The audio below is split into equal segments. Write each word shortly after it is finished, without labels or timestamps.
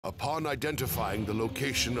Upon identifying the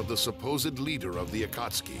location of the supposed leader of the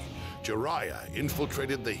Akatsuki, Jiraiya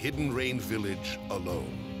infiltrated the hidden rain village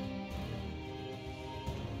alone.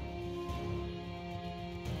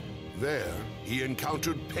 There, he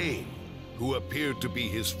encountered Pain, who appeared to be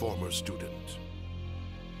his former student.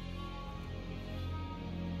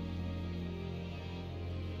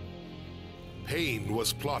 Pain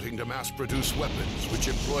was plotting to mass-produce weapons which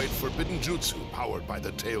employed forbidden jutsu powered by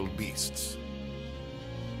the tailed beasts.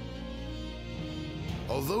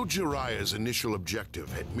 Although Jiraiya's initial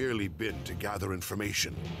objective had merely been to gather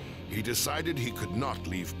information, he decided he could not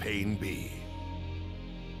leave Pain be.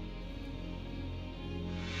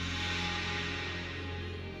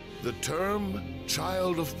 The term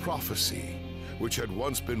Child of Prophecy, which had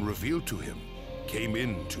once been revealed to him, came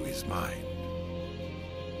into his mind.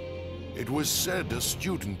 It was said a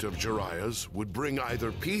student of Jiraiya's would bring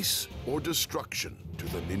either peace or destruction to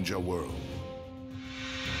the ninja world.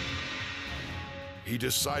 He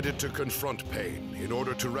decided to confront Pain in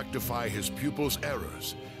order to rectify his pupil's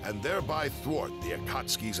errors and thereby thwart the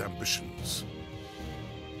Akatsuki's ambitions.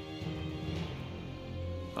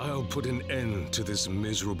 I'll put an end to this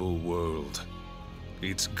miserable world.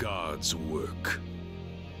 It's God's work.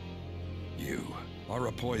 You are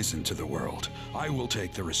a poison to the world. I will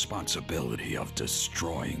take the responsibility of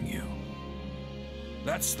destroying you.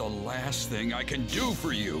 That's the last thing I can do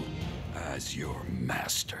for you as your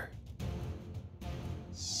master.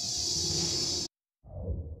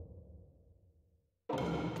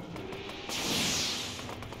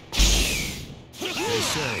 They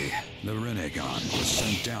say the Renegon was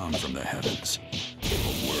sent down from the heavens,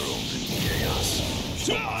 a world in chaos.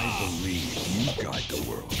 So I believe you guide the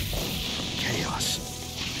world from chaos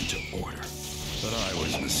into order. But I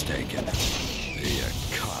was mistaken. The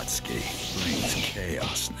Akatsuki brings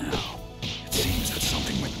chaos now. It seems that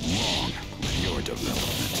something went wrong with your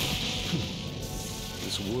development.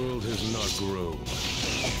 This world has not grown,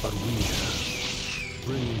 but we have,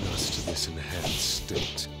 bringing us to this enhanced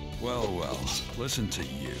state. Well, well, listen to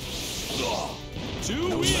you.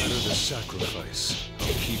 No matter the sacrifice,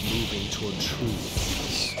 I'll keep moving toward true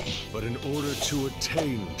peace. But in order to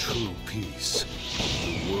attain true peace,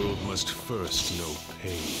 the world must first know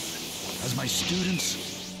pain. As my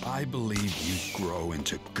students, I believe you'd grow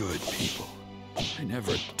into good people. I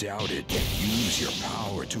never doubted you'd use your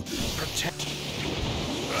power to protect...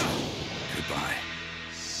 Goodbye.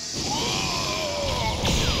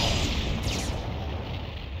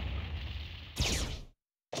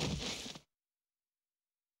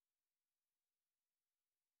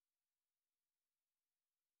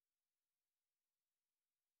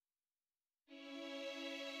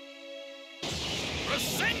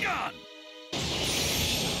 Rasengan!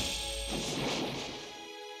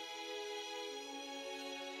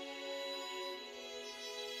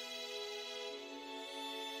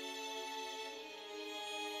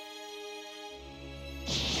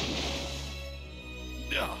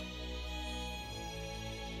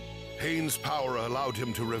 Pain's power allowed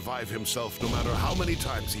him to revive himself no matter how many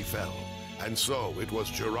times he fell, and so it was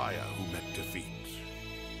Jiraiya who met defeat.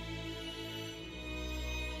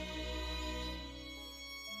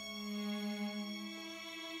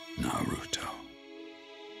 Naruto.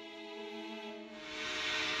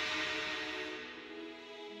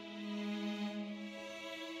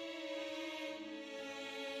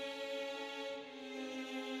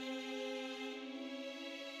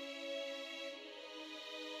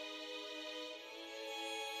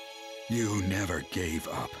 You never gave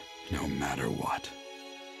up, no matter what.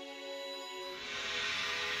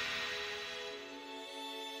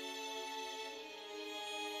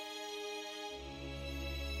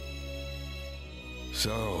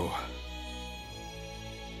 So,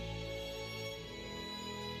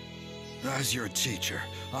 as your teacher,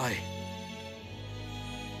 I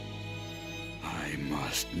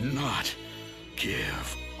must not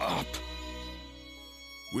give up.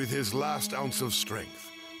 With his last ounce of strength,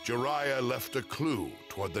 Jiraiya left a clue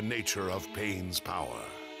toward the nature of Pain's power.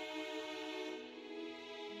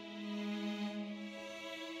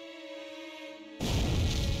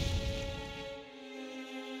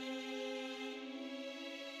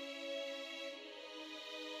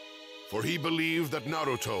 For he believed that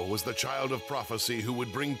Naruto was the child of prophecy who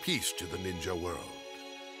would bring peace to the ninja world.